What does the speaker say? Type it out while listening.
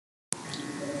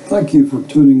Thank you for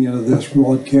tuning into this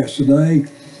broadcast today.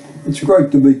 It's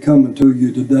great to be coming to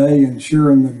you today and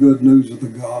sharing the good news of the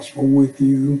gospel with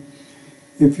you.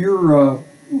 If you're on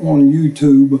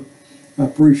YouTube, I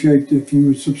appreciate if you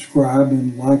would subscribe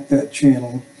and like that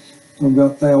channel. I've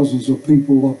got thousands of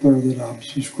people up there that I've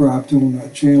subscribed to on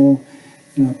that channel,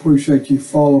 and I appreciate you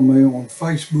following me on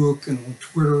Facebook and on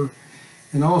Twitter,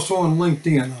 and also on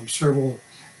LinkedIn. I'm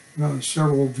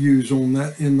several views on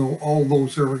that in all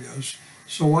those areas.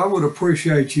 So I would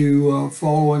appreciate you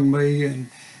following me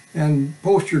and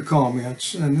post your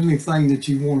comments and anything that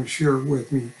you want to share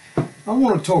with me. I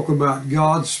want to talk about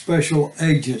God's special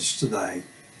agents today.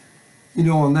 You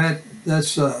know, and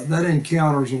that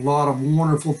encounters a lot of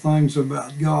wonderful things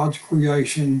about God's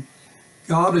creation.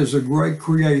 God is a great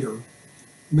creator.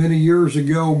 Many years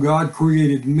ago, God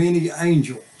created many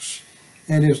angels,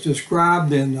 and it's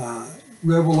described in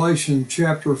Revelation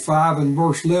chapter 5 and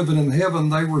verse 11, in heaven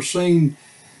they were seen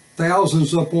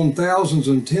thousands upon thousands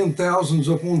and 10,000s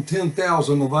upon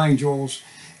 10,000 of angels.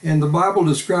 And the Bible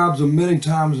describes them many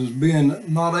times as being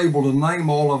not able to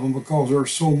name all of them because there are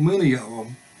so many of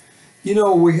them. You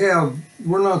know,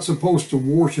 we're not supposed to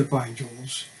worship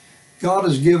angels. God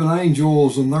has given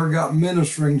angels, and they've got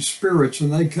ministering spirits,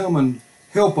 and they come and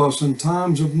help us in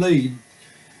times of need.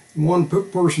 One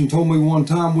person told me one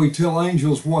time, we tell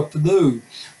angels what to do.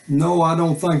 No, I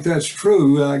don't think that's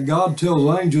true. God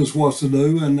tells angels what to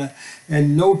do,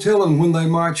 and no telling when they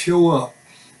might show up.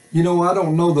 You know, I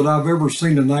don't know that I've ever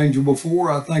seen an angel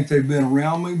before. I think they've been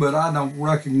around me, but I don't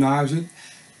recognize it.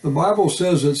 The Bible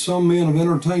says that some men have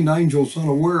entertained angels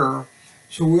unaware,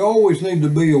 so we always need to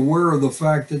be aware of the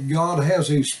fact that God has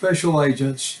these special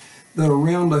agents that are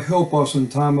around to help us in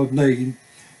time of need.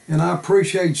 And I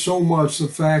appreciate so much the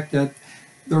fact that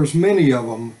there's many of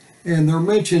them, and they're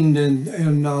mentioned in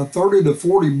 30 to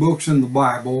 40 books in the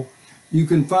Bible. You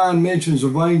can find mentions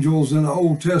of angels in the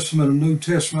Old Testament and New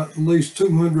Testament at least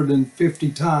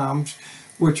 250 times,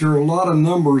 which are a lot of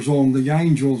numbers on the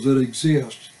angels that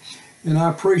exist. And I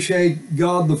appreciate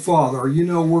God the Father. You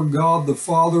know, where God the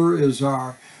Father is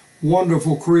our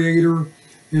wonderful creator.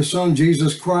 His Son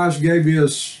Jesus Christ gave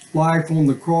his life on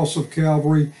the cross of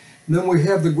Calvary. And then we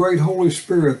have the great Holy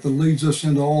Spirit that leads us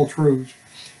into all truth.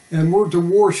 And we're to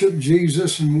worship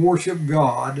Jesus and worship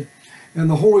God. And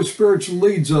the Holy Spirit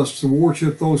leads us to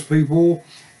worship those people.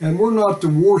 And we're not to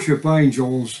worship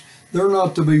angels. They're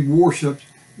not to be worshiped.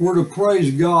 We're to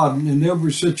praise God in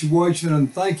every situation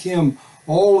and thank Him.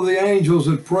 All of the angels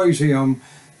that praise Him,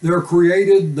 they're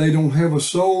created. They don't have a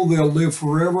soul. They'll live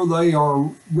forever. They are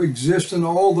existing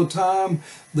all the time.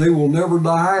 They will never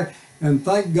die. And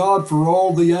thank God for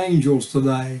all the angels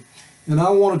today. And I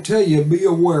want to tell you, be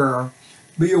aware.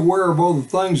 Be aware of all the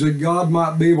things that God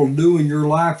might be able to do in your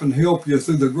life and help you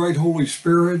through the great Holy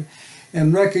Spirit,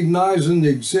 and recognizing the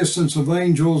existence of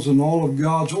angels and all of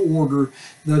God's order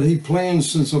that He planned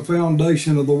since the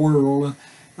foundation of the world.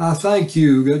 I thank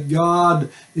you that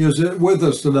God is with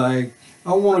us today.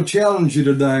 I want to challenge you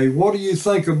today. What do you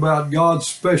think about God's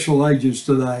special agents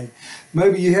today?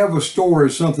 Maybe you have a story or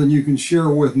something you can share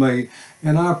with me,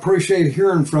 and I appreciate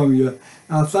hearing from you.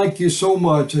 I thank you so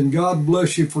much, and God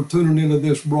bless you for tuning into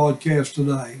this broadcast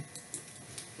today.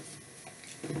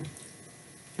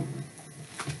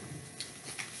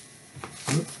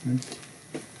 Okay,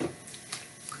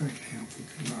 now if we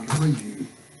can write a review.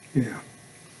 Yeah.